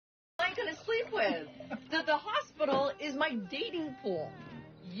I going to sleep with? The hospital is my dating pool.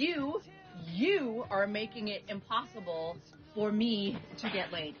 You are making it impossible for me to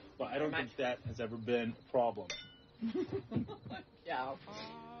get laid. Well, I don't think that has ever been a problem. Yeah.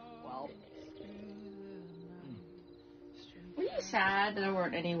 Well. Were you sad that there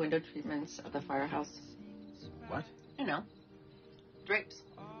weren't any window treatments at the firehouse? What? You know. Drapes.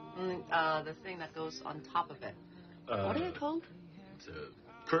 The thing that goes on top of it. What are they called? It's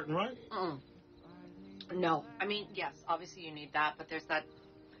a curtain rod? No. I mean, yes, obviously you need that, but there's that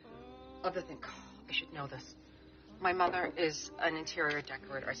other thing. Oh, I should know this. My mother is an interior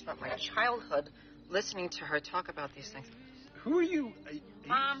decorator. I spent my childhood listening to her talk about these things. Who are you?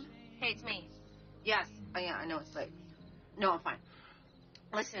 Mom, hey, it's me. Yes. Oh, yeah, I know it's late. No, I'm fine.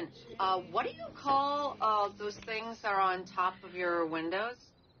 Listen, what do you call those things that are on top of your windows?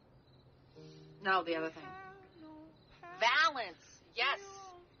 No, the other thing. Valance. Yes.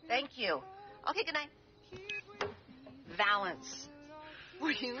 Thank you. Okay, good night. Valance.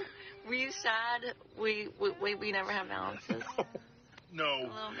 Were you sad we never have valances? No. A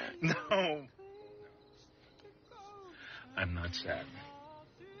little bit. No. I'm not sad.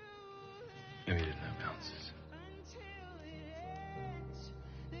 Maybe we didn't have balances.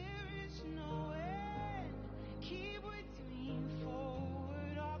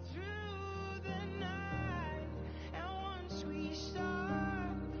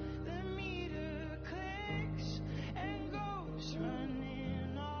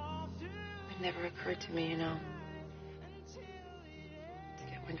 It never occurred to me, you know.